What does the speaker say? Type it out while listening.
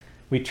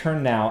We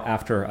turn now,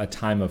 after a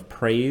time of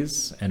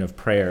praise and of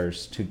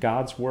prayers, to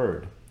God's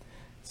Word.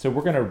 So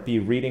we're going to be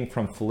reading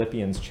from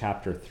Philippians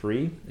chapter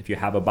 3. If you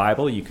have a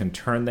Bible, you can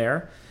turn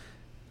there.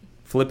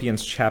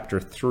 Philippians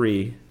chapter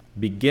 3,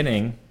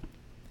 beginning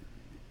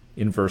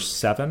in verse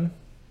 7.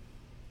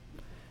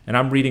 And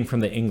I'm reading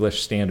from the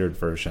English Standard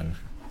Version.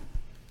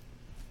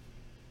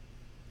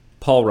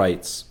 Paul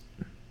writes,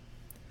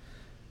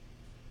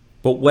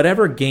 "But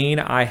whatever gain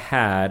I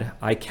had,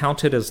 I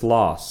counted as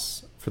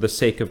loss for the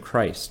sake of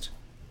Christ.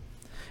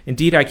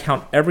 Indeed, I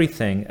count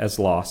everything as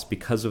loss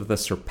because of the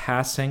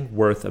surpassing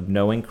worth of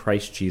knowing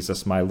Christ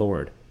Jesus my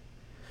Lord.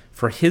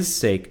 For his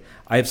sake,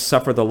 I have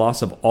suffered the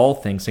loss of all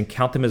things and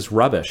count them as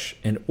rubbish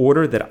in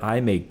order that I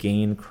may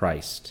gain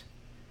Christ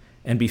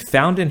and be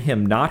found in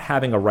him, not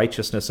having a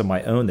righteousness of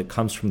my own that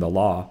comes from the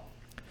law,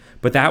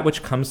 but that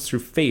which comes through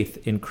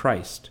faith in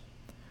Christ,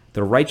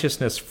 the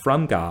righteousness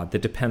from God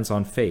that depends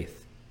on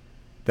faith,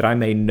 that I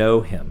may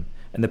know him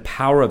and the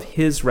power of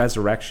his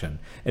resurrection,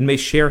 and may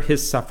share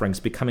his sufferings,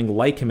 becoming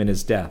like him in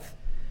his death,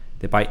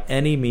 that by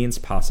any means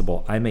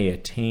possible I may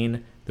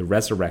attain the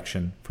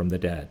resurrection from the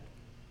dead.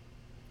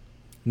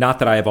 Not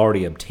that I have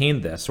already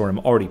obtained this or am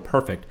already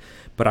perfect,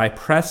 but I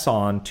press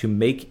on to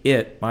make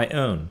it my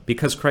own,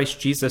 because Christ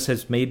Jesus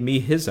has made me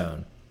his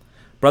own.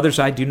 Brothers,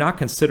 I do not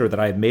consider that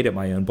I have made it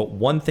my own, but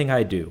one thing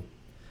I do,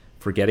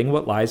 forgetting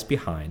what lies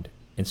behind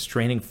and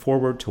straining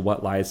forward to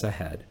what lies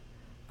ahead,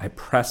 I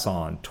press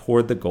on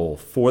toward the goal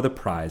for the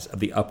prize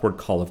of the upward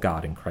call of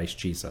God in Christ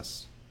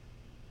Jesus.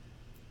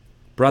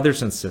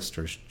 Brothers and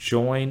sisters,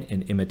 join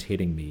in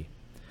imitating me,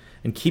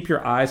 and keep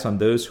your eyes on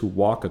those who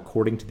walk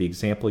according to the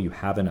example you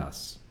have in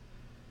us.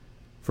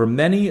 For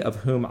many of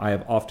whom I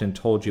have often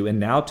told you, and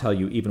now tell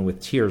you even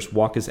with tears,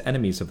 walk as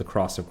enemies of the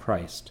cross of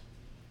Christ.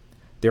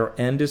 Their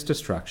end is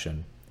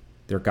destruction,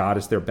 their God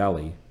is their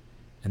belly,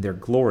 and their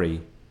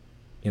glory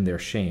in their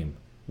shame,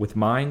 with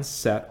minds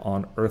set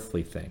on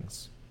earthly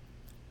things.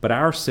 But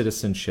our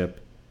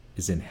citizenship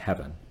is in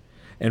heaven,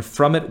 and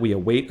from it we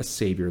await a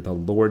Savior, the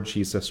Lord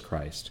Jesus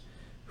Christ,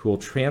 who will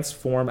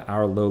transform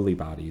our lowly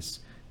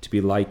bodies to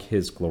be like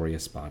his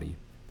glorious body,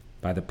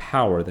 by the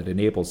power that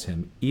enables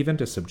him even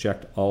to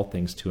subject all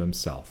things to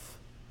himself.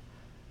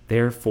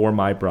 Therefore,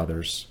 my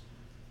brothers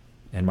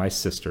and my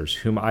sisters,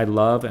 whom I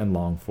love and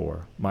long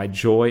for, my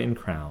joy and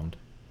crown,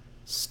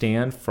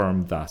 stand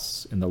firm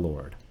thus in the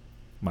Lord,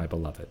 my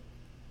beloved."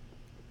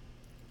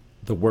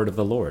 The word of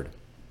the Lord.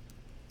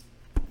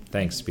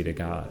 Thanks be to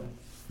God.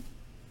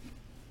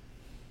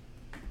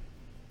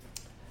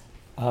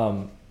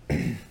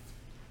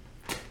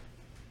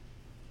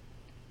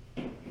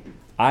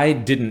 I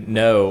didn't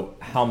know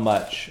how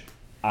much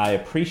I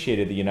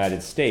appreciated the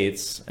United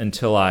States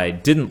until I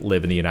didn't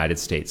live in the United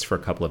States for a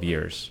couple of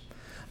years.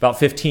 About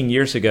 15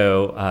 years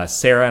ago,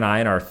 Sarah and I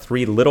and our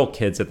 3 little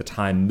kids at the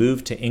time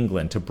moved to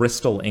England, to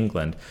Bristol,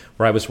 England,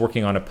 where I was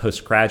working on a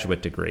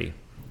postgraduate degree.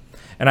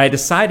 And I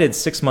decided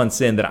 6 months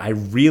in that I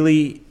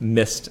really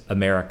missed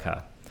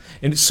America.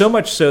 And so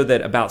much so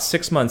that about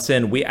 6 months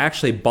in, we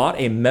actually bought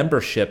a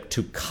membership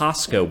to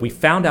Costco. We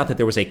found out that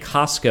there was a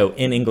Costco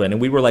in England, and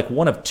we were like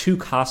one of 2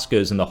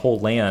 Costcos in the whole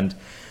land.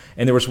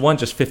 And there was one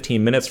just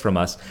 15 minutes from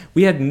us.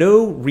 We had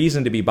no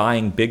reason to be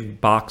buying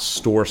big box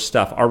store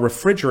stuff. Our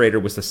refrigerator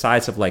was the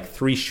size of like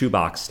 3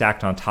 shoeboxes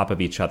stacked on top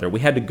of each other.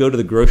 We had to go to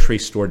the grocery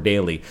store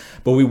daily.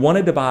 But we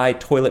wanted to buy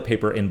toilet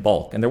paper in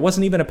bulk, and there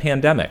wasn't even a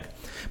pandemic.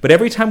 But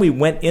every time we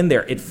went in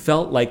there, it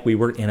felt like we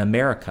were in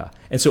America.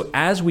 And so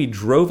as we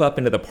drove up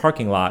into the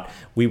parking lot,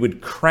 we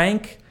would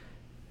crank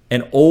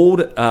an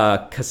old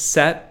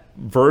cassette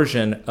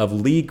version of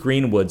Lee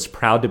Greenwood's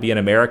Proud to be an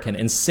American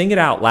and sing it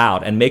out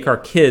loud and make our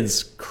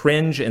kids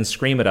cringe and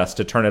scream at us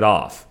to turn it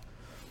off.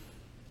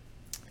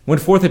 When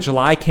 4th of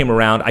July came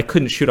around, I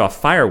couldn't shoot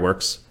off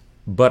fireworks,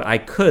 but I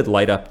could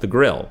light up the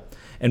grill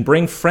and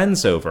bring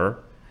friends over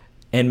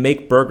and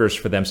make burgers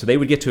for them so they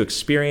would get to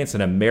experience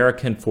an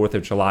American 4th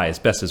of July as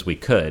best as we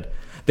could.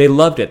 They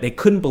loved it. They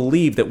couldn't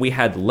believe that we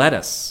had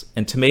lettuce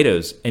and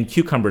tomatoes and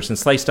cucumbers and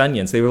sliced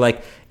onions. They were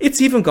like,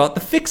 "It's even got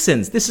the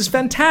fixins. This is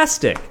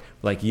fantastic."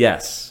 Like,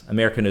 yes,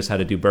 America knows how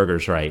to do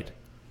burgers right.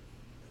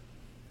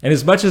 And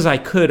as much as I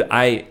could,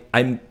 I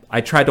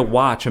tried to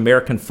watch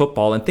American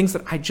football and things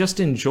that I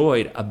just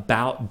enjoyed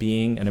about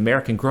being an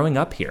American growing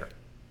up here.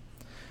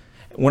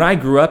 When I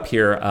grew up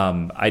here,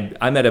 I'm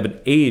at an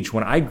age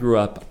when I grew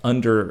up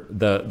under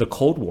the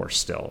Cold War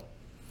still.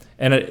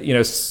 And,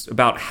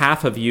 about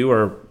half of you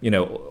are,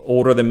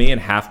 older than me and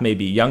half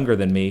maybe younger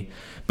than me.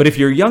 But if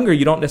you're younger,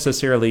 you don't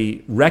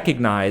necessarily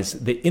recognize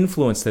the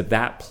influence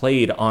that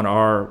played on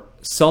our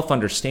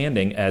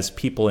self-understanding as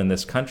people in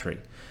this country.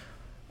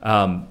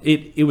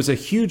 It was a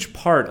huge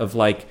part of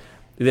like,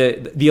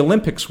 The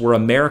Olympics were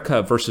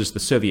America versus the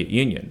Soviet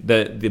Union.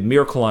 The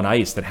Miracle on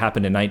Ice that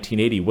happened in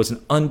 1980 was an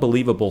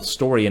unbelievable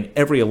story, and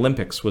every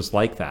Olympics was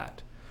like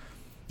that.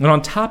 And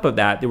on top of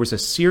that, there was a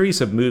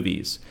series of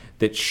movies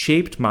that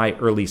shaped my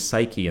early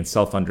psyche and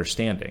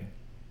self-understanding.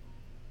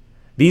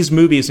 These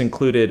movies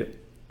included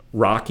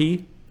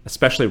Rocky,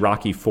 especially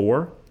Rocky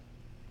IV,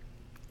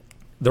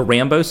 the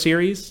Rambo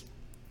series,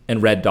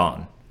 and Red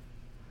Dawn.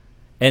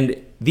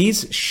 And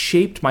these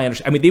shaped my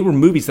understanding. I mean, they were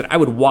movies that I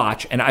would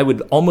watch and I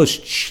would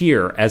almost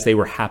cheer as they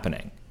were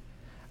happening.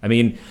 I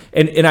mean,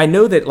 and I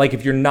know that, like,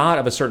 if you're not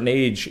of a certain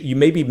age, you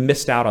maybe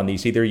missed out on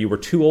these. Either you were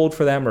too old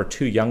for them or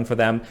too young for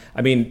them.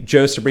 I mean,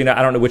 Joe, Sabrina,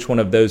 I don't know which one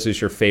of those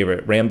is your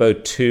favorite. Rambo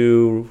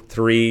 2,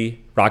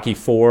 3, Rocky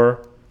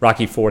 4?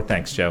 Rocky 4,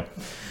 thanks, Joe.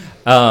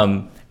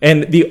 And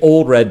the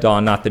old Red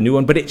Dawn, not the new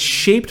one, but it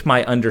shaped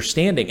my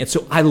understanding. And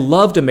so I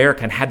loved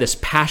America and had this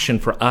passion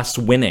for us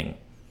winning.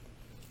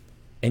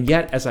 And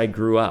yet, as I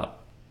grew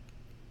up,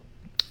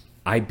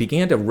 I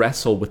began to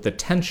wrestle with the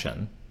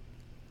tension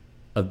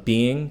of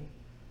being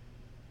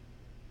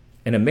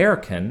an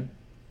American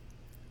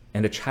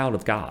and a child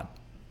of God.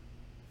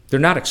 They're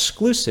not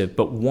exclusive,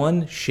 but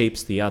one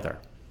shapes the other.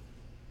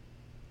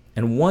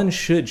 And one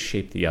should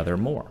shape the other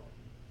more.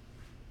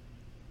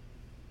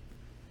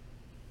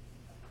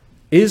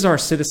 Is our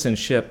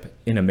citizenship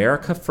in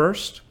America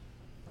first,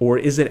 or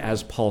is it,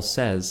 as Paul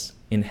says,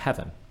 in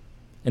heaven?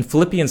 In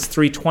Philippians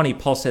 3:20,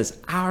 Paul says,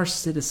 our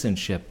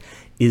citizenship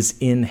is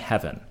in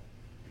heaven.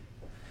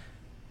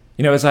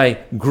 You know, as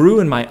I grew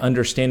in my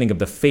understanding of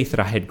the faith that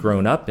I had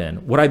grown up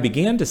in, what I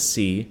began to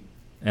see,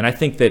 and I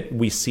think that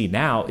we see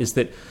now, is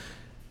that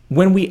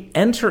when we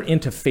enter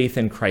into faith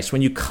in Christ,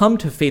 when you come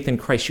to faith in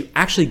Christ, you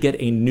actually get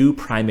a new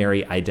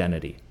primary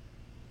identity,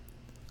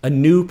 a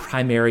new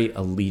primary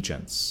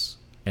allegiance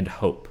and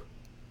hope.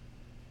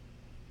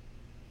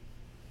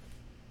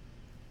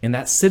 And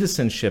that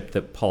citizenship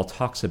that Paul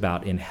talks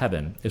about in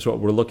heaven is what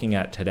we're looking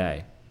at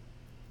today.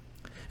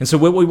 And so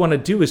what we want to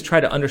do is try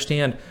to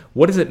understand,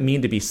 what does it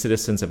mean to be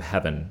citizens of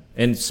heaven?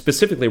 And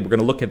specifically, we're going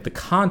to look at the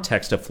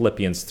context of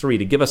Philippians 3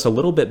 to give us a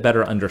little bit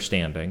better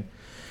understanding,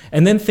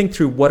 and then think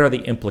through what are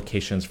the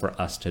implications for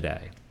us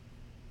today.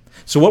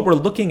 So what we're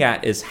looking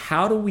at is,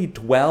 how do we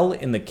dwell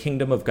in the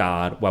kingdom of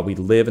God while we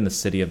live in the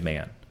city of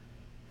man?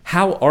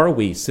 How are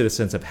we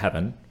citizens of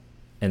heaven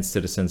and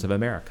citizens of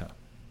America?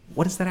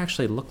 What does that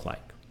actually look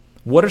like?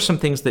 What are some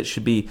things that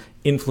should be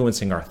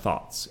influencing our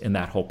thoughts in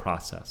that whole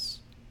process?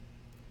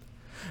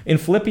 In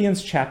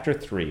Philippians chapter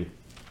 3,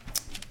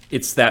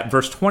 it's that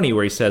verse 20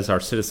 where he says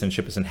our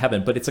citizenship is in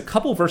heaven, but it's a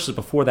couple verses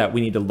before that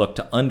we need to look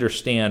to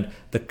understand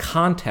the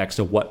context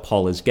of what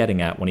Paul is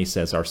getting at when he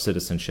says our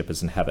citizenship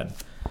is in heaven.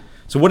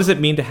 So what does it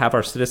mean to have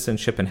our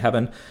citizenship in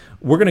heaven?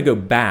 We're going to go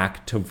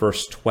back to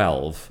verse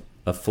 12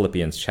 of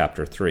Philippians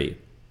chapter 3.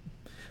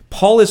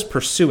 Paul is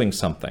pursuing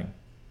something.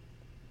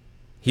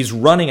 He's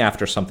running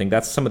after something.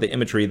 That's some of the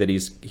imagery that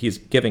he's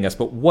giving us.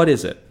 But what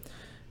is it?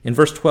 In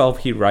verse 12,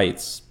 he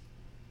writes,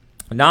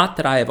 not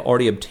that I have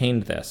already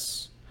obtained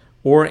this,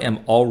 or am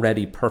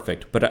already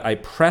perfect, but I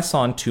press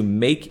on to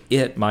make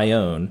it my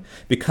own,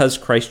 because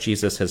Christ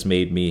Jesus has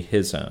made me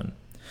his own.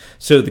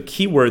 So the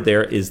key word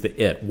there is the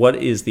it. What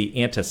is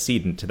the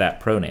antecedent to that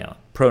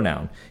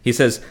pronoun? He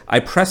says, I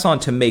press on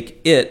to make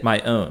it my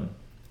own.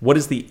 What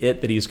is the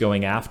it that he's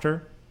going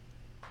after?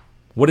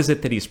 What is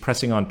it that he's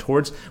pressing on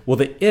towards? Well,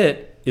 the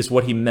it is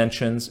what he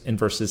mentions in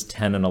verses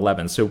 10 and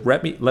 11. So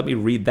let me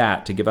read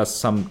that to give us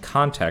some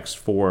context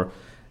for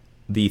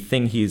the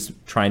thing he's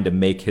trying to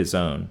make his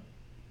own.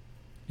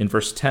 In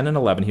verse 10 and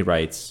 11, he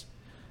writes,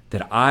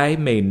 that I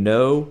may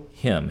know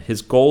him.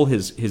 His goal,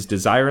 his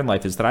desire in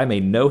life is that I may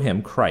know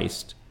him,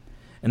 Christ,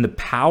 and the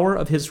power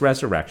of his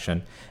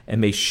resurrection, and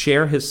may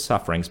share his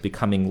sufferings,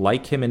 becoming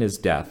like him in his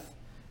death,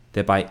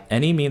 that by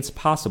any means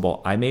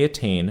possible I may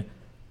attain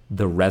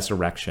the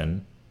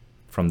resurrection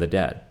from the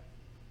dead.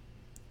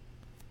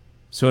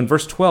 So in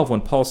verse 12,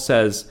 when Paul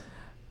says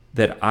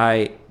that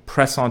I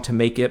press on to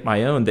make it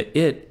my own, the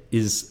it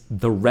is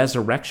the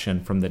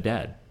resurrection from the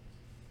dead.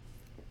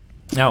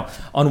 Now,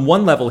 on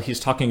one level, he's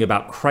talking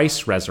about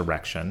Christ's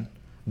resurrection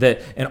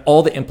and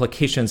all the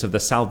implications of the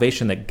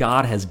salvation that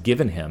God has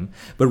given him.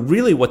 But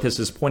really what this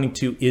is pointing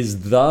to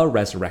is the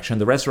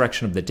resurrection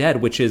of the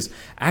dead, which is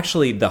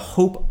actually the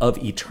hope of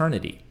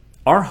eternity.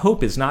 Our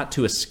hope is not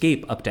to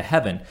escape up to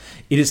heaven.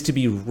 It is to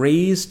be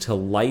raised to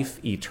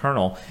life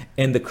eternal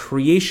and the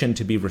creation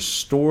to be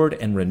restored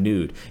and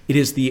renewed. It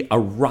is the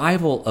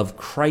arrival of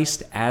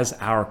Christ as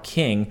our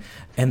King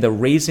and the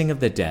raising of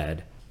the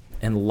dead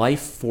and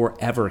life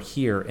forever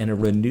here in a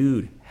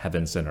renewed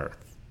heavens and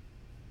earth.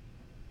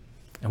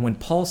 And when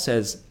Paul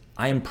says,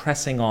 I am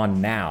pressing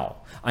on now,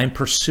 I'm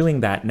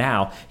pursuing that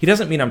now, he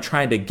doesn't mean I'm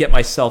trying to get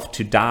myself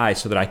to die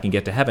so that I can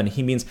get to heaven.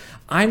 He means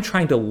I'm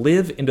trying to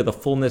live into the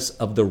fullness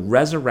of the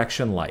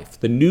resurrection life,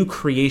 the new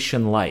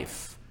creation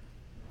life,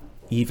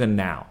 even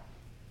now.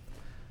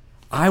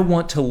 I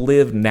want to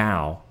live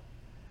now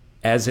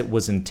as it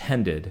was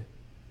intended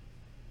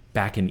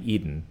back in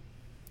Eden,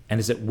 and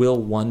as it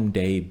will one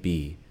day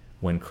be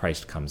when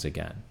Christ comes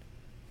again.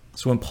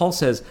 So when Paul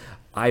says,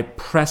 I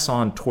press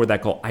on toward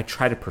that goal, I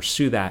try to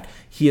pursue that,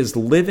 he is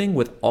living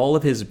with all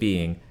of his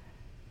being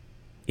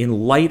in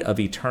light of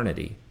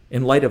eternity,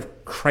 in light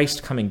of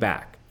Christ coming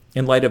back,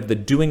 in light of the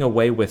doing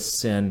away with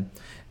sin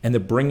and the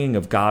bringing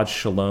of God's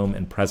shalom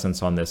and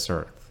presence on this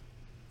earth.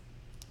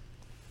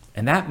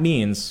 And that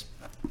means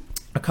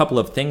a couple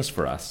of things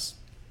for us.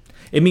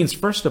 It means,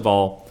 first of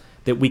all,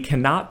 that we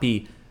cannot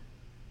be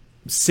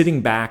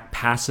sitting back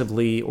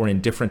passively or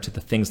indifferent to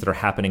the things that are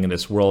happening in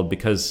this world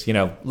because,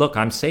 look,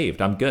 I'm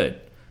saved, I'm good.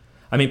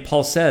 I mean,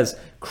 Paul says,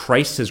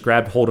 Christ has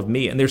grabbed hold of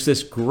me. And there's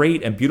this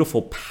great and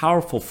beautiful,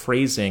 powerful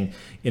phrasing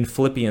in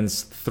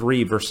Philippians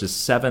 3, verses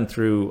 7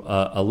 through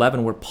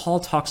 11, where Paul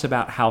talks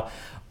about how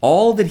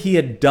all that he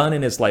had done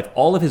in his life,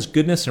 all of his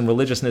goodness and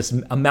religiousness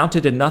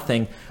amounted to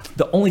nothing.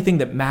 The only thing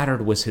that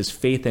mattered was his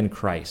faith in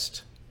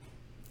Christ.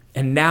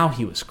 And now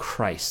he was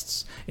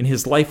Christ's, and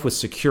his life was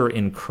secure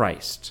in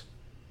Christ.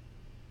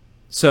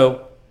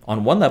 So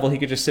on one level, he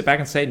could just sit back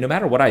and say, no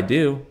matter what I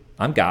do,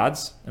 I'm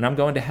God's, and I'm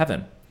going to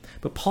heaven.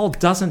 But Paul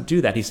doesn't do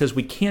that. He says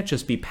we can't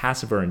just be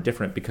passive or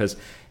indifferent because,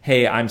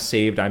 hey, I'm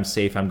saved, I'm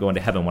safe, I'm going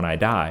to heaven when I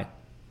die.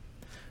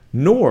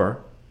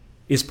 Nor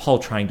is Paul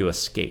trying to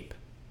escape.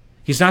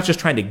 He's not just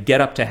trying to get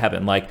up to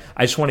heaven, like,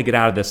 I just want to get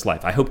out of this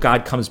life. I hope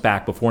God comes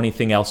back before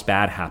anything else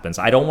bad happens.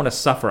 I don't want to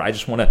suffer. I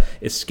just want to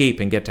escape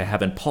and get to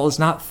heaven. Paul is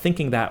not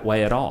thinking that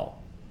way at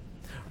all.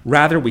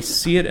 Rather, we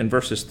see it in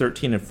verses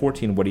 13 and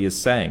 14, what he is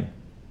saying.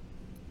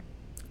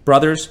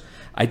 Brothers,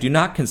 I do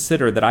not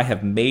consider that I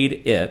have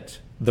made it,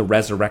 the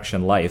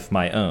resurrection life,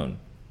 my own.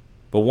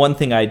 But one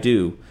thing I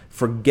do,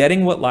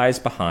 forgetting what lies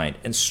behind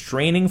and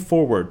straining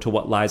forward to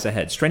what lies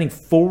ahead, straining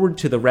forward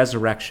to the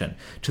resurrection,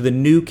 to the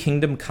new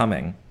kingdom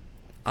coming,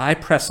 I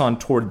press on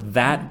toward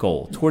that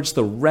goal, towards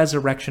the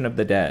resurrection of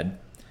the dead,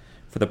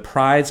 for the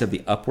prize of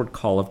the upward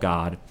call of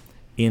God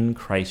in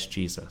Christ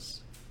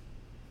Jesus.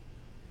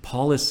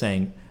 Paul is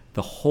saying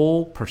the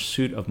whole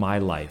pursuit of my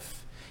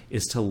life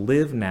is to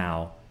live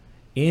now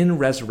in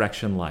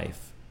resurrection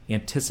life,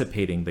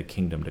 anticipating the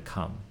kingdom to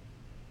come.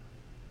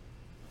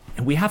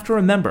 And we have to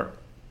remember,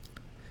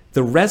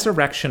 the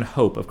resurrection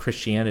hope of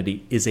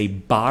Christianity is a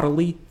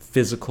bodily,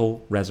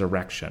 physical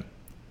resurrection.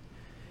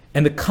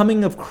 And the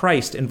coming of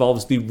Christ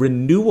involves the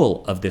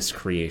renewal of this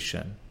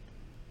creation,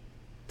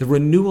 the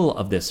renewal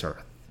of this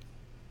earth.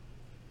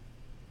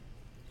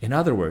 In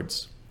other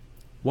words,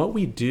 what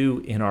we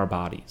do in our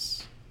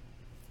bodies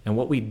and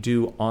what we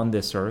do on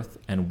this earth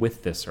and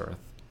with this earth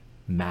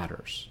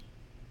matters.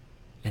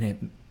 And it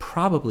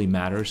probably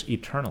matters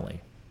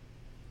eternally.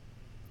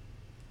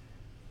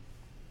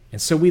 And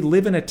so we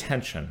live in a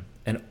tension,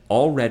 an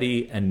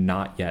already and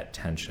not yet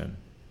tension.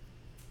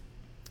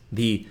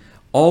 The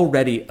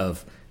already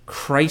of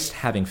Christ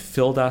having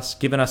filled us,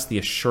 given us the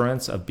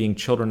assurance of being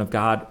children of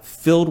God,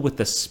 filled with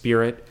the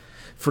Spirit,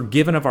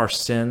 forgiven of our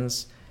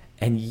sins,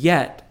 and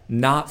yet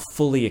not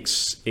fully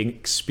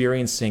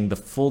experiencing the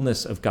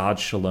fullness of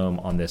God's shalom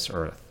on this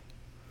earth.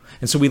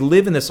 And so we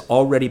live in this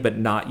already but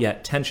not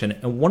yet tension.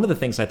 And one of the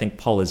things I think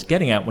Paul is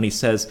getting at when he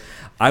says,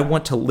 I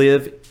want to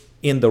live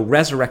in the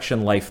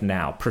resurrection life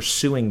now,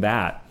 pursuing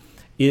that,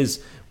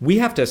 is we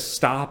have to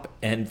stop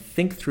and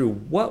think through,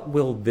 what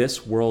will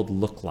this world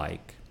look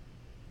like?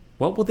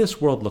 What will this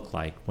world look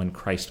like when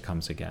Christ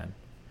comes again?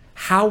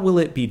 How will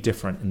it be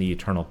different in the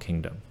eternal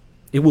kingdom?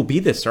 It will be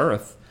this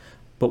earth,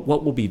 but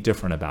what will be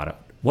different about it?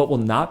 What will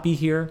not be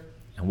here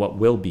and what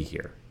will be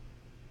here?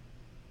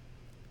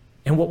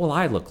 And what will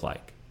I look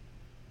like?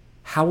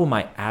 How will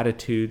my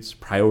attitudes,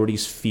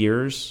 priorities,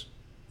 fears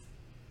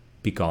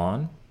be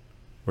gone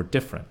or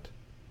different?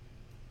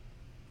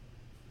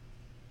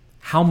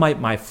 How might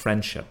my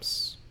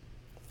friendships,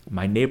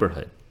 my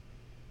neighborhood,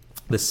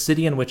 the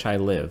city in which I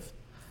live,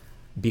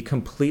 be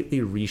completely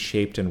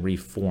reshaped and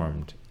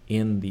reformed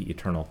in the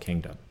eternal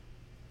kingdom?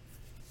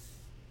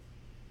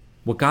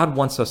 What God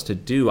wants us to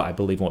do, I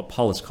believe, and what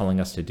Paul is calling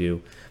us to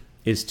do,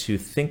 is to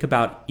think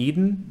about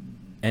Eden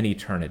and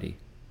eternity,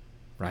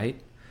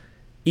 right?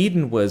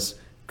 Eden was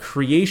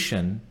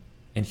creation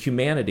and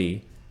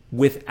humanity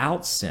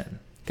without sin.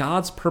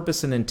 God's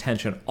purpose and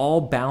intention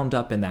all bound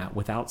up in that,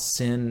 without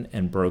sin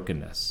and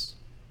brokenness.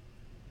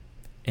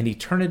 And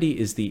eternity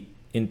is the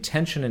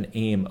intention and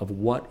aim of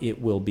what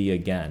it will be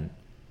again,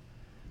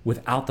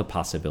 without the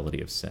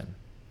possibility of sin.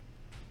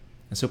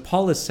 And so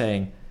Paul is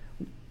saying,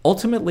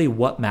 ultimately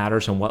what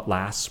matters and what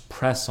lasts,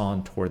 press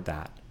on toward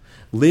that.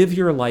 Live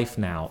your life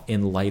now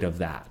in light of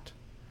that.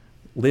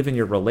 Live in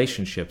your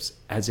relationships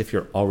as if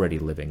you're already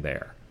living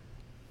there.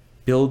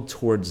 Build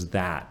towards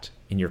that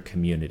in your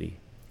community,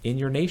 in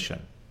your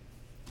nation.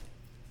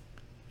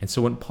 And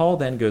so when Paul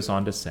then goes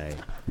on to say,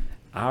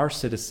 our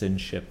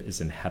citizenship is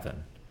in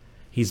heaven,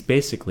 he's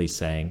basically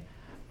saying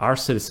our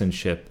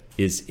citizenship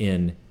is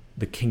in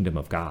the kingdom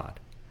of God,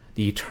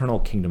 the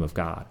eternal kingdom of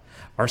God.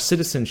 Our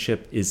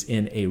citizenship is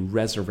in a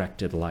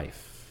resurrected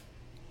life.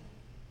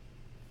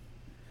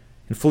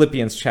 In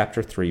Philippians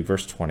chapter 3,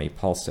 verse 20,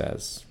 Paul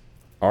says,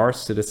 our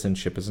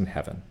citizenship is in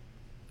heaven.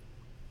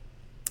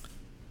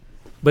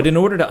 But in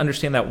order to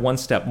understand that one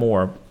step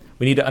more,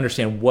 we need to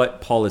understand what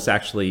Paul is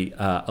actually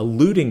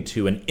alluding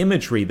to, an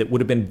imagery that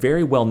would have been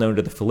very well known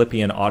to the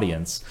Philippian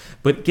audience,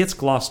 but gets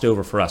glossed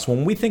over for us.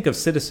 When we think of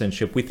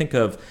citizenship, we think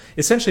of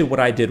essentially what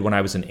I did when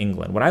I was in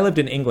England. When I lived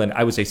in England,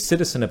 I was a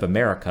citizen of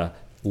America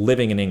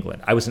living in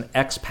England. I was an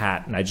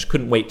expat, and I just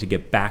couldn't wait to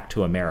get back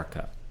to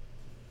America.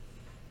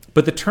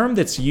 But the term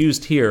that's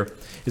used here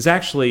is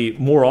actually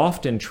more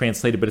often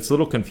translated, but it's a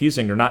little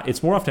confusing or not.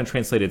 It's more often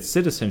translated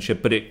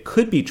citizenship, but it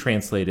could be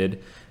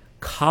translated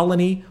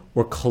colony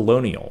or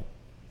colonial,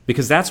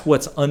 because that's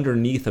what's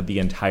underneath of the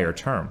entire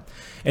term.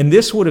 And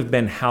this would have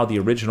been how the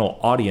original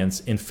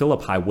audience in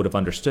Philippi would have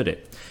understood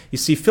it. You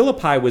see,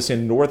 Philippi was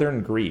in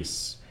northern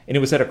Greece, and it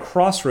was at a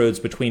crossroads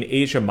between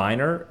Asia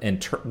Minor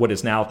and what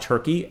is now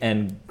Turkey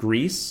and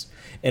Greece,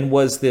 and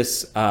was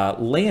this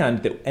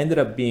land that ended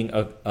up being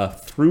a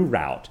through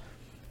route.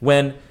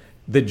 When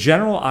the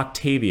General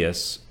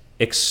Octavius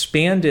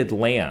expanded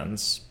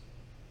lands,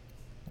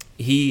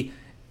 he,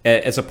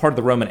 as a part of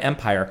the Roman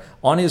Empire,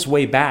 on his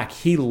way back,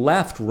 he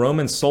left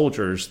Roman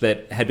soldiers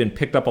that had been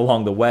picked up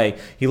along the way.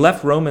 He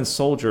left Roman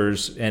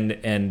soldiers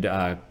and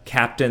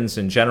captains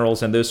and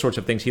generals and those sorts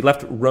of things. He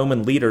left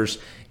Roman leaders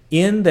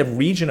in the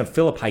region of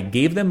Philippi,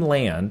 gave them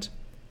land,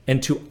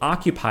 and to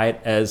occupy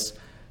it as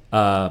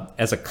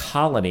a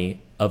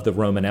colony of the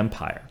Roman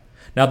Empire.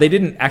 Now, they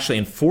didn't actually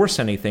enforce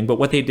anything, but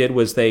what they did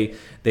was they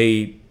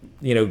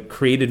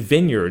created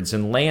vineyards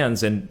and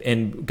lands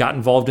and got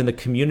involved in the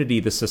community,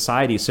 the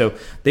society. So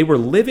they were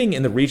living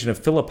in the region of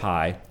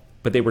Philippi,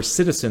 but they were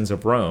citizens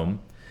of Rome,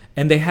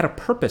 and they had a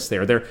purpose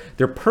there.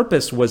 Their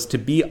purpose was to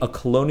be a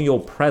colonial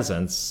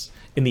presence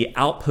in the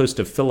outpost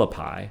of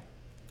Philippi.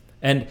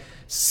 And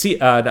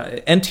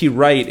N.T.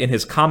 Wright, in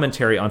his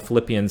commentary on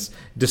Philippians,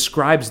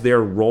 describes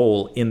their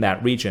role in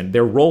that region.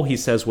 Their role, he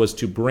says, was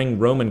to bring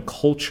Roman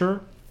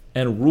culture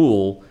and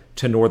rule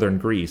to northern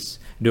Greece,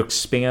 and to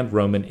expand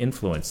Roman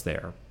influence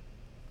there.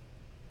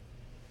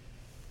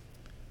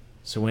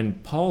 So when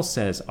Paul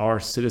says our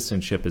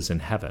citizenship is in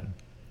heaven,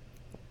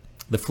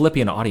 the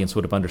Philippian audience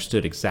would have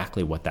understood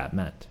exactly what that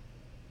meant.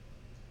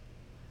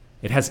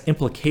 It has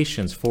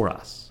implications for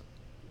us,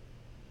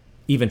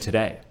 even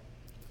today.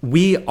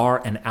 We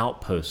are an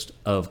outpost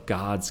of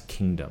God's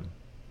kingdom,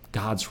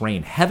 God's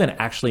reign. Heaven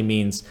actually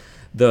means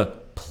the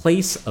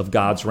place of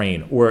God's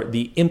reign, or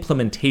the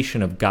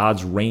implementation of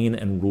God's reign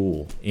and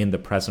rule in the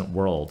present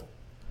world.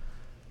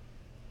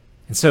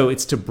 And so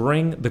it's to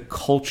bring the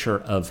culture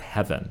of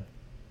heaven,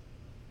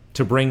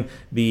 to bring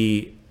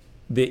the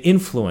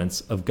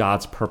influence of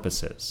God's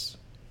purposes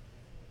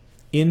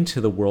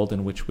into the world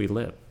in which we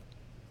live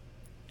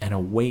and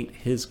await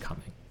his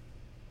coming.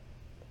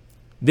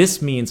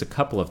 This means a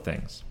couple of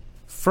things.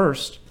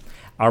 First,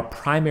 our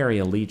primary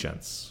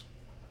allegiance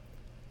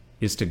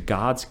is to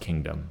God's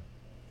kingdom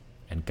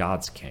and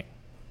God's king.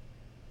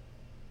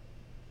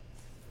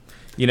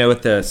 You know,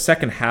 at the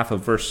second half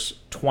of verse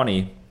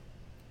 20,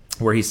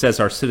 where he says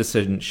our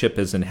citizenship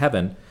is in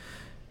heaven,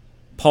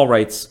 Paul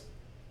writes,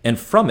 and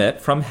from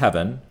it, from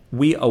heaven,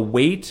 we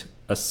await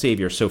a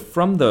Savior. So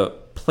from the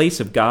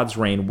place of God's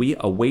reign, we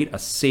await a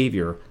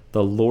Savior,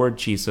 the Lord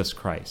Jesus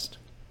Christ.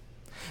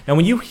 And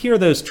when you hear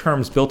those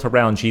terms built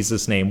around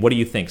Jesus' name, what do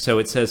you think? So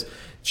it says,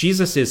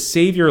 Jesus is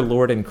Savior,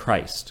 Lord, and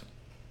Christ.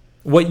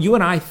 What you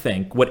and I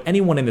think, what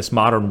anyone in this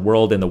modern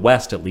world, in the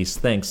West at least,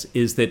 thinks,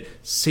 is that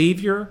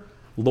Savior,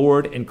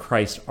 Lord, and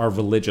Christ are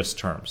religious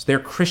terms. They're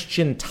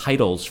Christian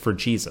titles for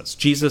Jesus.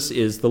 Jesus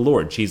is the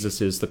Lord.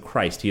 Jesus is the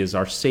Christ. He is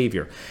our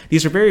Savior.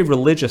 These are very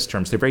religious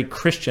terms. They're very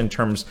Christian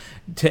terms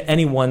to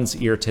anyone's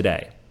ear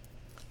today.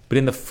 But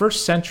in the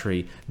first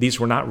century, these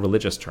were not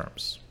religious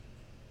terms.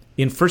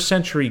 In first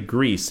century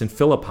Greece, in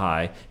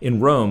Philippi, in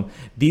Rome,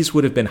 these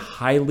would have been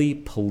highly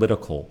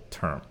political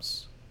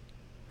terms.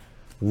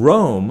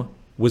 Rome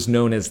was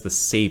known as the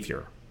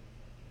Savior.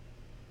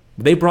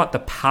 They brought the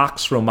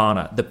Pax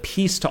Romana, the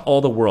peace to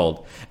all the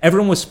world.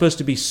 Everyone was supposed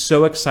to be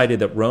so excited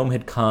that Rome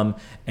had come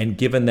and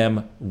given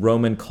them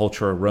Roman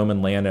culture,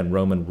 Roman land, and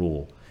Roman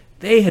rule.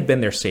 They had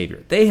been their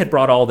Savior. They had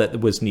brought all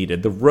that was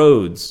needed, the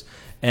roads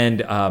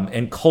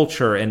and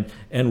culture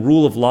and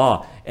rule of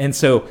law. And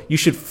so you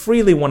should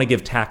freely want to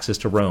give taxes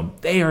to Rome.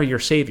 They are your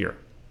Savior.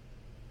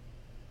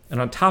 And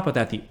on top of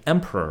that, the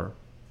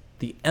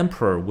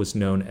emperor was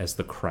known as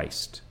the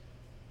Christ,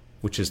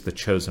 which is the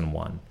chosen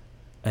one,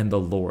 and the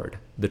Lord,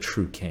 the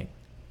true king.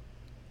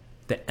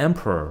 The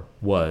emperor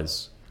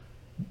was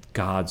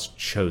God's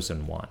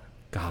chosen one,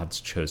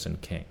 God's chosen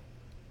king.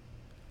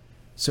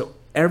 So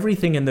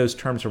everything in those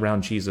terms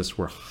around Jesus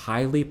were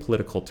highly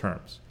political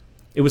terms.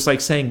 It was like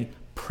saying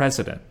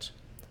president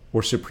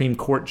or Supreme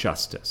Court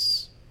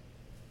justice.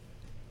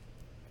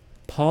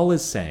 Paul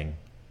is saying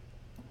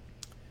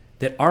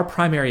that our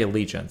primary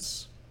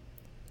allegiance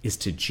is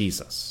to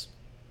Jesus,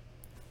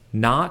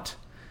 not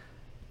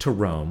to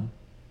Rome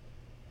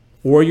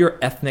or your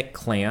ethnic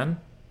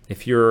clan.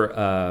 If you're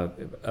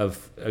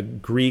of a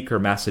Greek or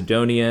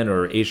Macedonian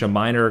or Asia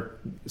Minor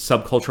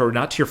subculture, or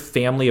not to your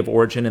family of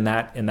origin in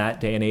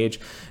that day and age,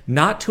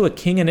 not to a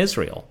king in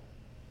Israel,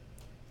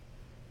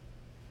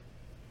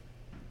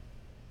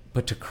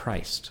 but to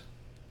Christ.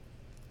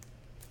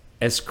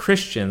 As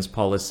Christians,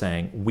 Paul is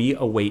saying, we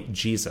await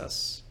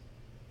Jesus,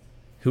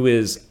 who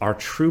is our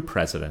true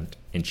president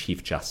and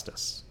chief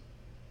justice.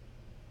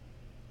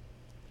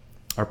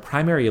 Our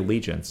primary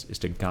allegiance is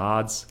to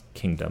God's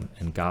kingdom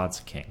and God's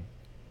king.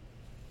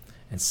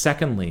 And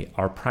secondly,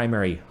 our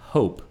primary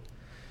hope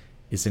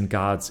is in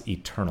God's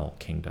eternal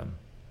kingdom.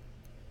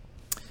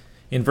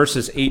 In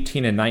verses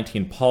 18 and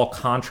 19, Paul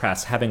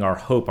contrasts having our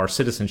hope, our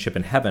citizenship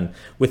in heaven,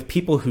 with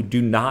people who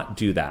do not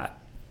do that.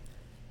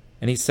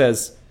 And he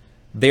says,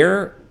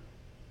 there,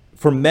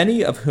 for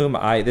many of whom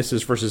this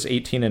is verses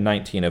 18 and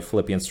 19 of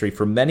Philippians 3,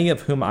 for many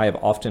of whom I have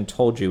often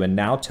told you and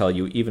now tell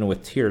you, even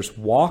with tears,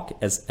 walk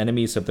as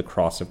enemies of the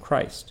cross of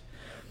Christ.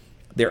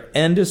 Their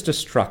end is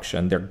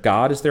destruction, their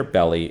God is their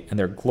belly, and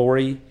their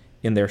glory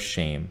in their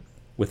shame,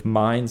 with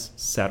minds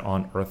set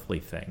on earthly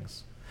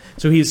things.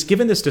 So he's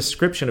given this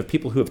description of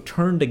people who have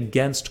turned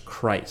against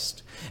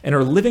Christ and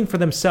are living for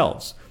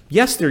themselves.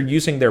 Yes, they're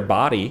using their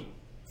body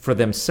for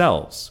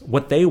themselves,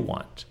 what they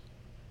want.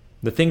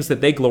 The things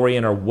that they glory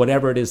in are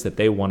whatever it is that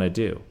they want to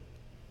do.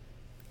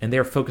 And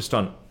they're focused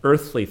on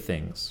earthly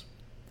things.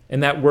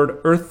 And that word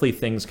earthly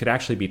things could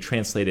actually be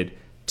translated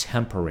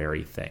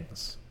temporary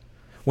things.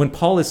 When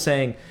Paul is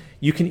saying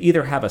you can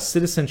either have a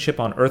citizenship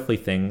on earthly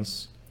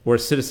things or a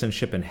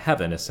citizenship in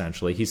heaven,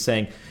 essentially, he's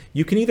saying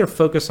you can either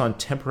focus on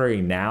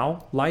temporary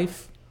now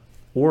life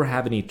or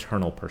have an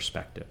eternal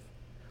perspective.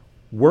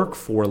 Work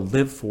for,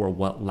 live for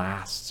what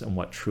lasts and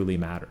what truly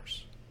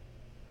matters.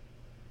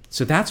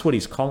 So that's what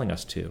he's calling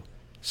us to.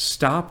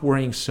 Stop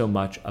worrying so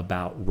much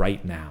about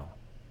right now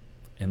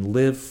and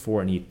live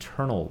for an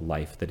eternal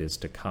life that is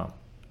to come.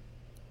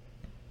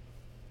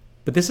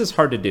 But this is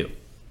hard to do.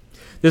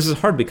 This is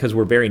hard because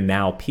we're very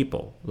now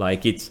people.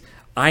 Like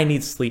I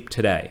need sleep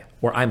today,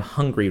 or I'm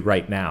hungry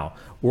right now,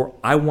 or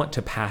I want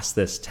to pass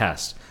this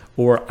test,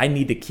 or I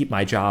need to keep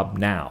my job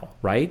now,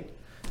 right?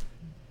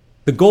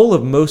 The goal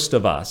of most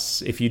of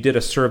us, if you did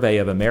a survey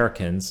of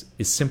Americans,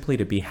 is simply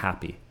to be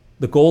happy.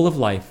 The goal of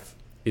life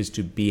is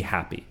to be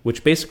happy,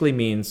 which basically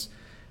means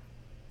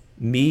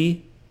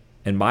me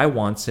and my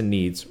wants and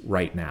needs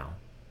right now.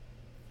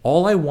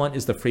 All I want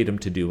is the freedom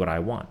to do what I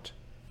want.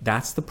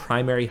 That's the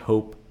primary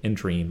hope and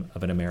dream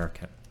of an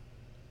American.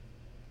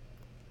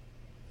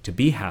 To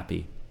be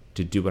happy,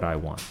 to do what I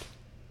want.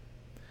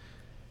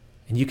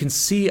 And you can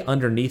see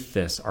underneath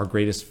this our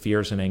greatest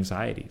fears and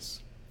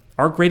anxieties.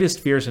 Our greatest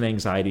fears and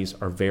anxieties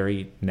are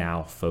very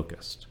now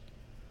focused.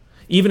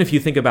 Even if you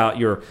think about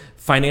your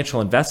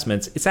financial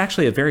investments, it's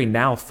actually a very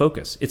now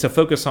focus. It's a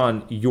focus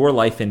on your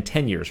life in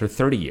 10 years or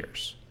 30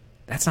 years.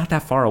 That's not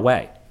that far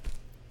away.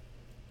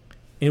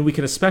 And we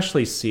can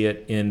especially see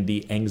it in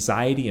the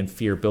anxiety and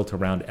fear built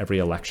around every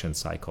election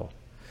cycle.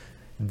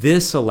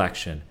 This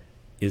election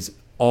is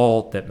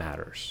all that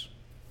matters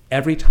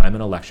every time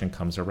an election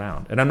comes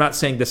around. And I'm not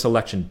saying this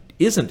election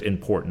isn't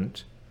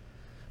important,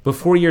 but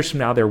 4 years from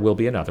now, there will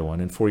be another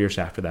one, and 4 years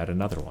after that,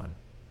 another one.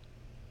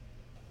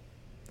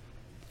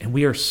 And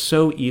we are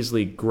so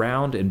easily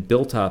ground and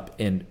built up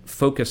and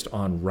focused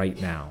on right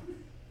now.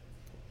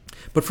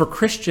 But for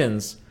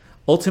Christians,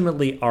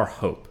 ultimately our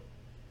hope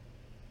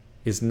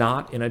is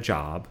not in a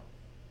job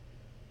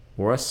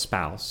or a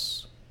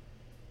spouse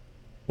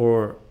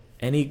or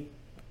any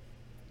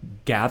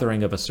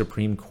gathering of a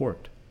Supreme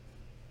Court.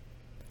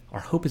 Our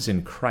hope is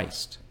in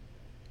Christ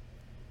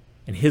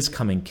and his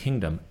coming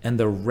kingdom and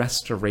the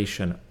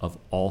restoration of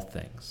all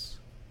things.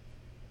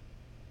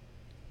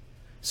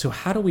 So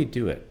how do we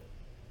do it?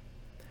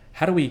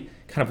 How do we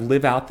kind of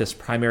live out this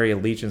primary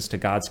allegiance to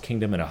God's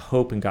kingdom and a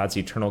hope in God's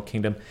eternal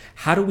kingdom?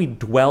 How do we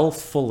dwell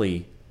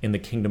fully in the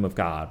kingdom of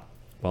God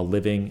while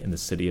living in the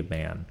city of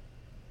man?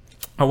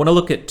 I want to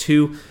look at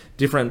two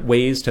different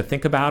ways to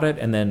think about it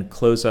and then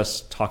close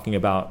us talking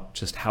about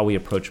just how we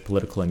approach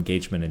political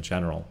engagement in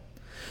general.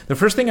 The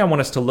first thing I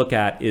want us to look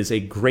at is a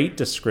great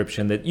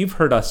description that you've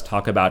heard us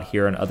talk about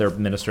here and other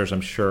ministers,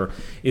 I'm sure.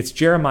 It's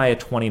Jeremiah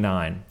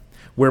 29,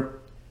 where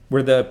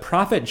the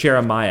prophet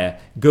Jeremiah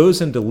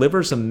goes and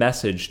delivers a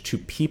message to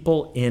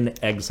people in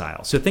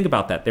exile. So think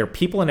about that. They're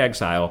people in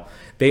exile.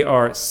 They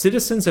are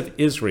citizens of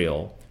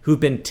Israel who've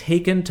been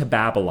taken to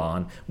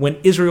Babylon when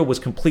Israel was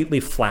completely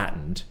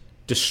flattened,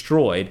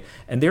 destroyed,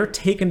 and they're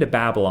taken to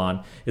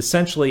Babylon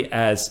essentially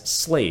as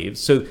slaves.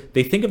 So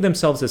they think of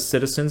themselves as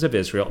citizens of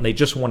Israel, and they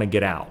just want to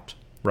get out,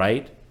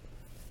 right?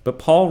 But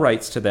Paul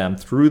writes to them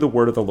through the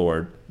word of the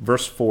Lord,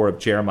 verse 4 of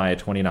Jeremiah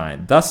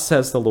 29, "Thus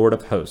says the Lord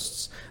of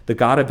hosts, the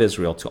God of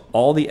Israel, to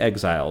all the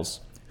exiles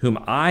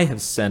whom I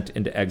have sent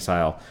into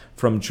exile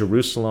from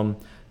Jerusalem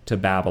to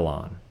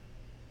Babylon."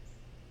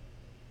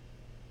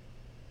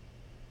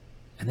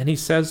 And then he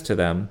says to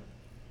them,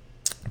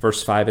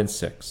 verse 5 and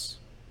 6,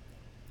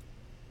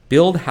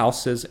 "Build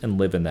houses and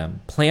live in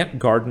them, plant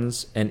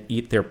gardens and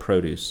eat their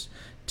produce,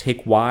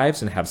 take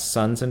wives and have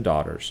sons and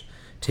daughters.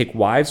 Take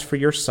wives for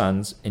your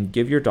sons and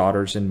give your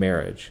daughters in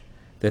marriage,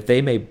 that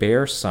they may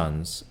bear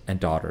sons and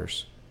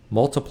daughters.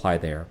 Multiply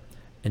there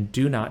and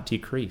do not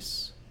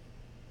decrease."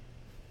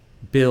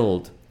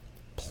 Build,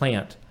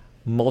 plant,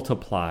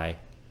 multiply,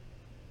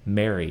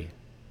 marry,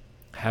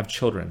 have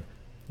children,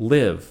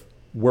 live,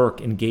 work,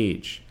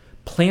 engage.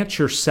 Plant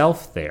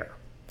yourself there.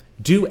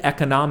 Do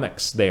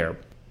economics there.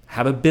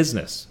 Have a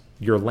business,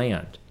 your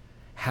land.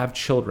 Have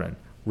children,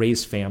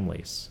 raise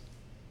families.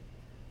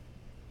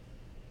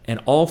 And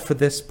all for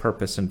this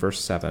purpose, in verse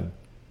 7,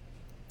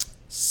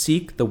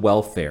 seek the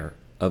welfare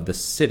of the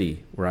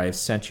city where I have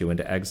sent you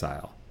into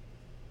exile,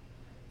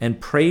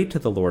 and pray to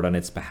the Lord on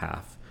its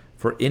behalf,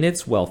 for in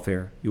its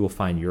welfare you will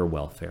find your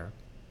welfare.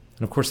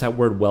 And of course, that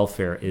word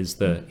welfare is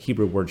the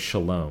Hebrew word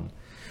shalom,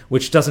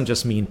 which doesn't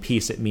just mean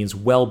peace, it means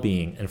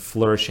well-being and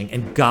flourishing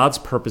and God's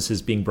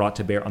purposes being brought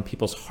to bear on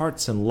people's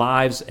hearts and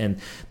lives and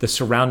the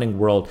surrounding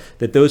world,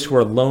 that those who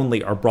are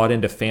lonely are brought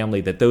into family,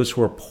 that those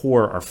who are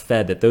poor are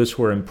fed, that those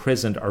who are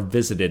imprisoned are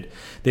visited,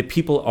 that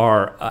people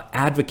are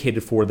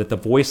advocated for, that the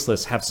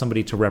voiceless have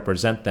somebody to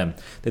represent them,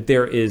 that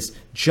there is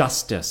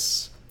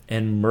justice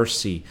and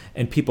mercy,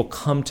 and people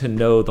come to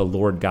know the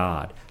Lord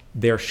God.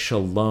 Their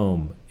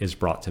shalom is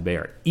brought to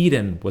bear.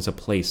 Eden was a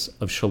place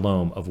of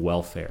shalom, of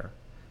welfare.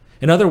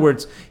 In other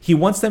words, he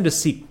wants them to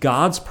seek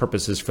God's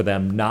purposes for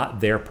them,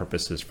 not their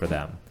purposes for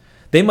them.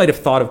 They might have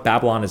thought of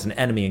Babylon as an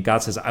enemy, and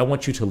God says, I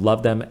want you to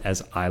love them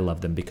as I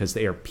love them, because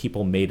they are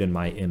people made in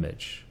my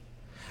image.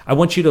 I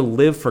want you to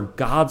live for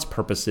God's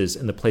purposes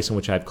in the place in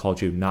which I've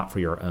called you, not for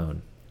your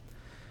own.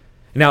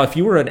 Now, if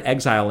you were an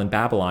exile in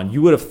Babylon,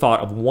 you would have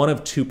thought of one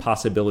of two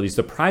possibilities.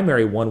 The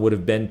primary one would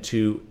have been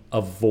to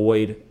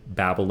avoid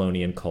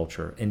Babylonian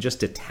culture and just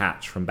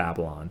detach from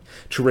Babylon,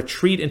 to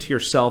retreat into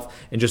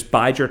yourself and just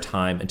bide your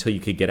time until you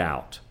could get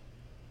out.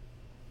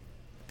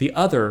 The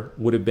other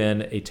would have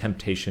been a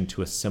temptation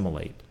to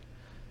assimilate,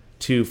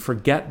 to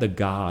forget the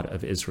God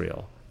of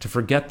Israel, to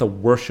forget the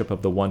worship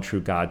of the one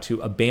true God, to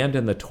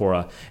abandon the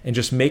Torah and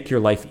just make your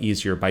life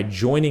easier by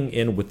joining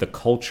in with the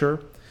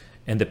culture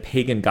and the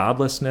pagan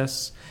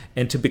godlessness,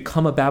 and to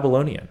become a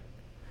Babylonian.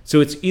 So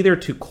it's either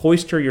to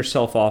cloister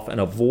yourself off and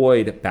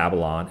avoid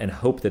Babylon and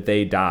hope that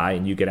they die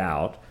and you get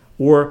out,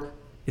 or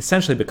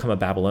essentially become a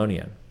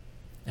Babylonian.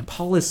 And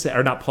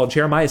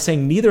Jeremiah is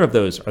saying neither of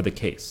those are the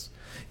case.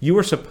 You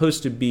are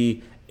supposed to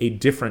be a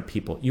different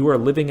people. You are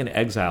living in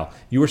exile.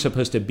 You are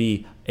supposed to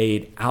be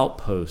an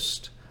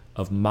outpost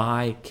of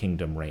my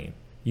kingdom reign.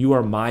 You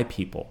are my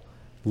people.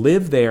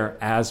 Live there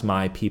as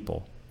my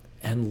people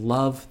and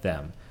love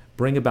them.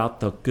 Bring about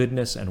the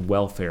goodness and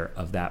welfare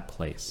of that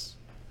place.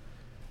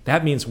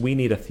 That means we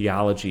need a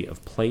theology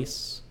of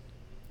place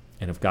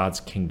and of God's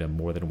kingdom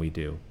more than we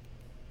do.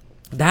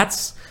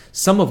 That's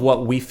some of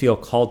what we feel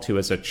called to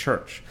as a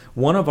church.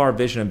 One of our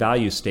vision and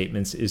value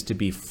statements is to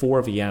be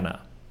for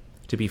Vienna,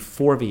 to be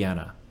for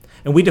Vienna.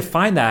 And we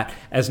define that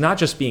as not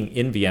just being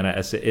in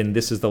Vienna, and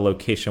this is the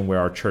location where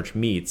our church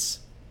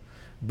meets,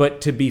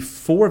 but to be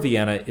for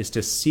Vienna is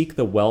to seek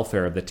the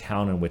welfare of the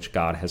town in which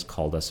God has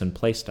called us and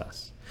placed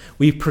us.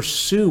 We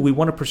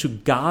want to pursue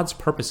God's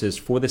purposes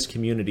for this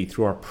community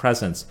through our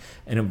presence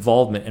and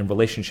involvement in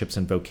relationships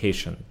and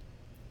vocation.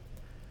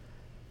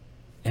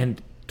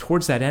 And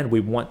towards that end, we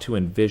want to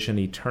envision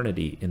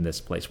eternity in this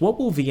place. What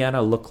will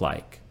Vienna look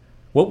like?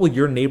 What will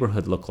your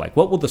neighborhood look like?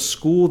 What will the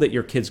school that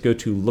your kids go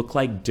to look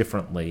like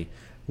differently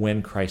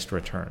when Christ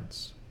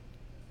returns?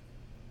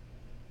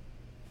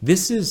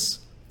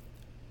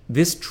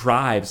 This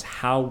drives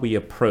how we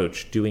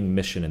approach doing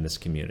mission in this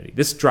community.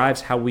 This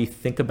drives how we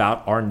think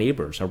about our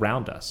neighbors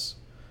around us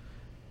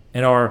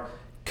and our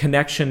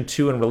connection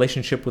to and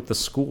relationship with the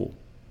school.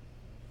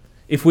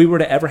 If we were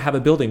to ever have a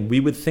building,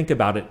 we would think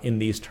about it in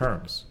these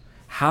terms.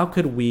 How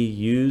could we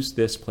use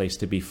this place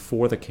to be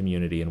for the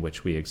community in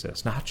which we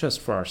exist, not just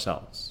for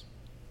ourselves?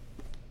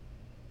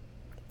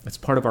 It's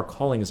part of our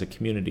calling as a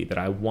community that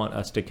I want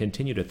us to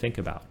continue to think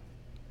about.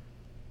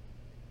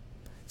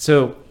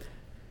 So,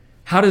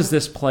 how does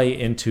this play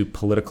into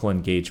political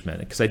engagement?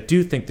 Because I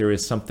do think there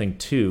is something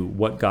to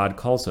what God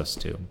calls us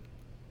to.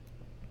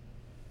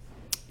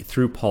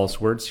 Through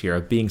Paul's words here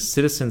of being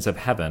citizens of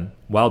heaven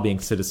while being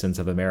citizens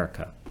of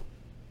America.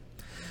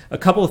 A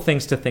couple of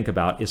things to think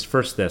about is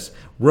first this.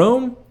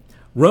 Rome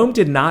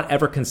did not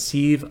ever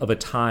conceive of a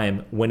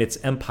time when its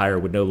empire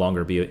would no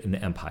longer be an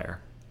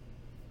empire.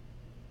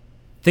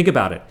 Think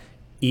about it.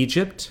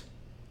 Egypt,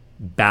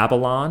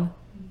 Babylon,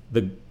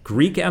 the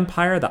Greek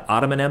Empire, the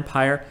Ottoman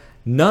Empire,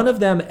 none of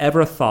them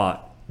ever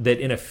thought that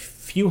in a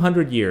few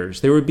hundred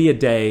years there would be a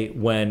day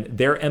when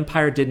their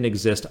empire didn't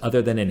exist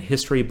other than in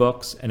history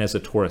books and as a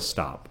tourist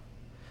stop.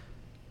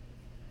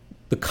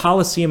 The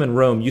Colosseum in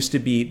Rome used to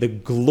be the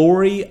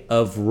glory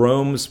of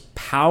Rome's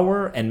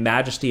power and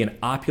majesty and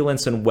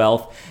opulence and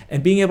wealth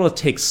and being able to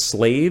take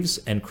slaves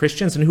and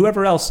Christians and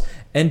whoever else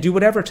and do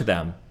whatever to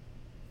them.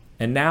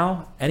 And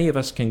now any of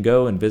us can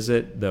go and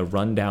visit the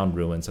rundown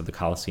ruins of the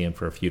Colosseum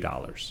for a few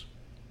dollars.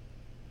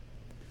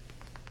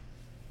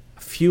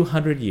 Few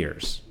hundred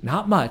years,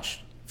 not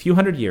much, few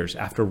hundred years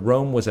after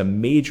Rome was a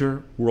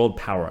major world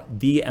power,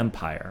 the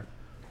empire,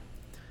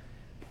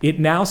 it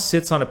now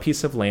sits on a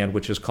piece of land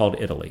which is called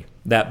Italy,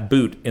 that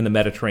boot in the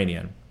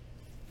Mediterranean.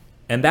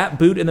 And that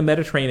boot in the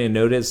Mediterranean,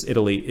 known as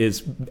Italy,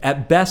 is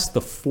at best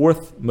the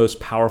fourth most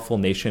powerful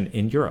nation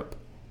in Europe.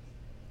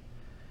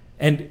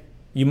 And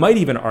you might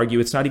even argue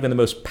it's not even the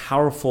most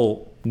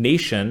powerful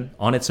nation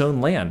on its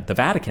own land. The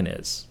Vatican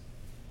is.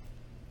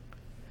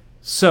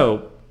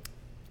 So,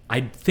 I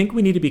think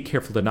we need to be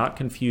careful to not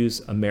confuse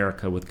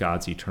America with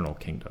God's eternal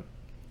kingdom.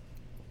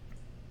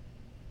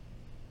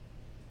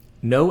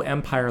 No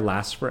empire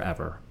lasts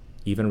forever,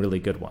 even really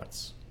good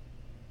ones.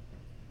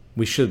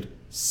 We should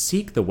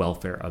seek the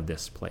welfare of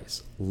this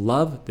place,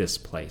 love this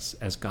place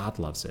as God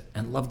loves it,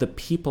 and love the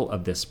people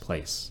of this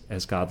place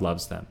as God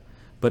loves them,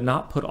 but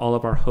not put all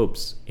of our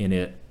hopes in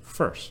it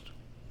first.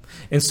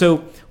 And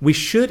so we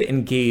should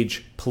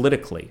engage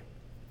politically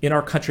in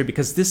our country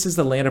because this is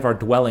the land of our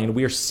dwelling, and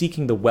we are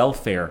seeking the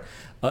welfare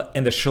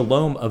and the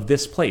shalom of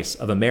this place,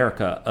 of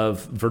America,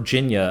 of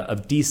Virginia,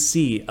 of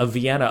DC, of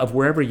Vienna, of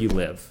wherever you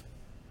live.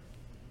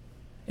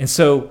 And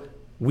so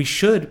we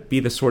should be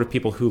the sort of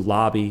people who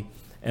lobby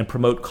and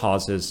promote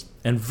causes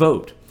and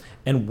vote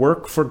and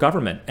work for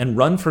government and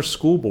run for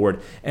school board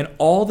and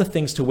all the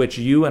things to which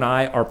you and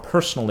I are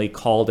personally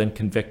called and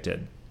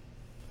convicted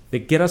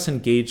that get us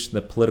engaged in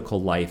the political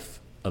life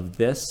of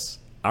this,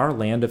 our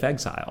land of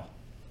exile.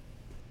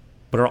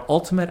 But our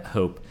ultimate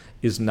hope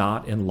is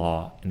not in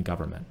law and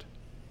government.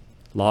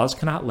 Laws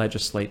cannot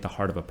legislate the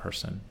heart of a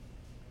person.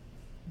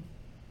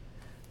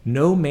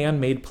 No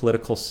man-made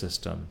political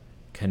system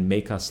can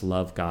make us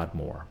love God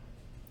more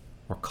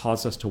or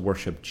cause us to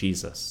worship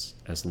Jesus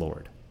as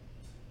Lord.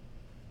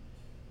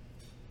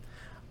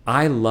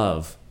 I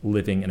love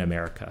living in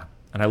America,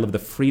 and I love the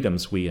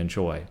freedoms we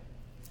enjoy.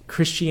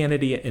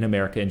 Christianity in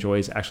America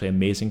enjoys actually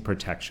amazing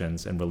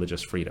protections and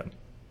religious freedom.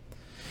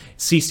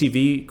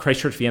 CCV,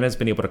 Christ Church Vienna, has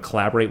been able to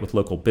collaborate with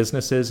local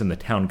businesses and the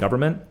town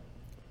government.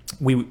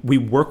 We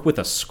work with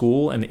a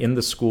school, and in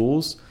the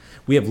schools,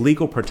 we have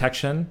legal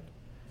protection.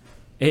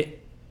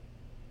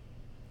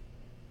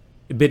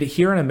 But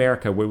here in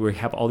America, where we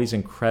have all these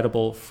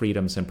incredible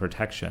freedoms and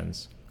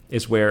protections,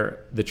 is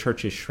where the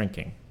church is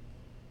shrinking.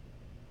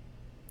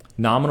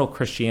 Nominal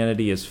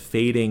Christianity is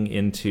fading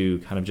into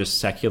kind of just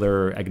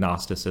secular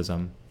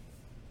agnosticism.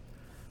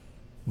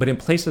 But in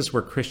places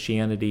where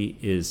Christianity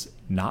is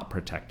not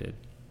protected,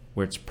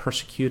 where it's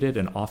persecuted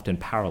and often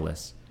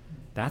powerless,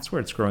 that's where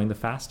it's growing the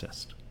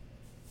fastest.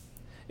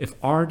 If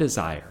our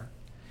desire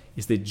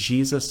is that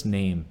Jesus'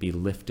 name be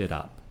lifted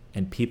up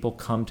and people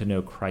come to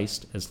know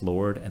Christ as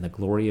Lord and the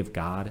glory of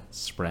God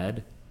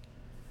spread,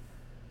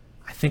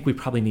 I think we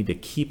probably need to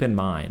keep in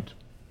mind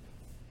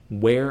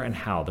where and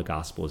how the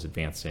gospel is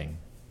advancing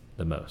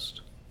the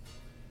most.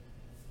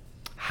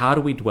 How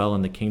do we dwell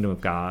in the kingdom of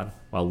God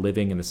while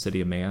living in the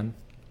city of man?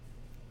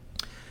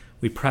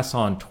 We press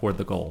on toward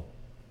the goal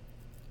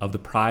of the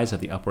prize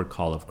of the upward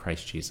call of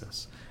Christ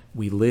Jesus.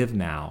 We live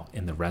now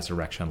in the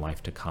resurrection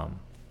life to come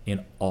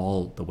in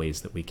all the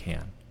ways that we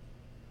can.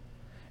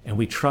 And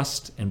we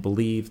trust and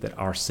believe that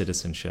our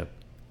citizenship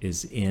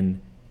is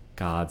in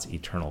God's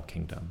eternal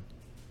kingdom.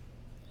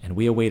 And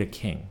we await a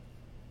king,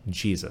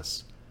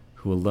 Jesus,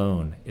 who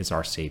alone is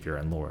our Savior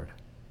and Lord.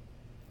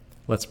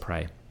 Let's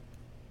pray.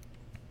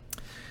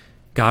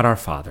 God our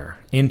Father,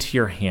 into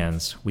your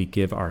hands we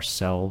give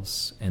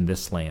ourselves and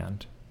this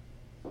land,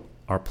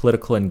 our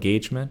political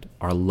engagement,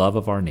 our love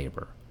of our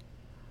neighbor,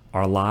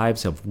 our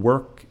lives of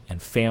work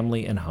and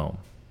family and home.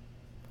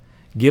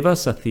 Give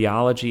us a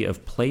theology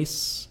of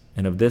place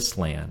and of this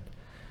land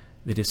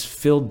that is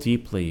filled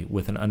deeply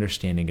with an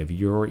understanding of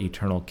your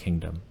eternal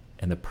kingdom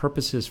and the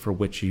purposes for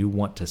which you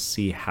want to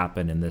see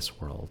happen in this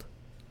world.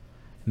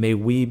 May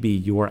we be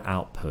your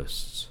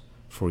outposts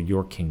for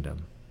your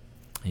kingdom.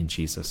 In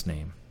Jesus'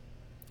 name,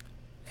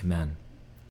 amen.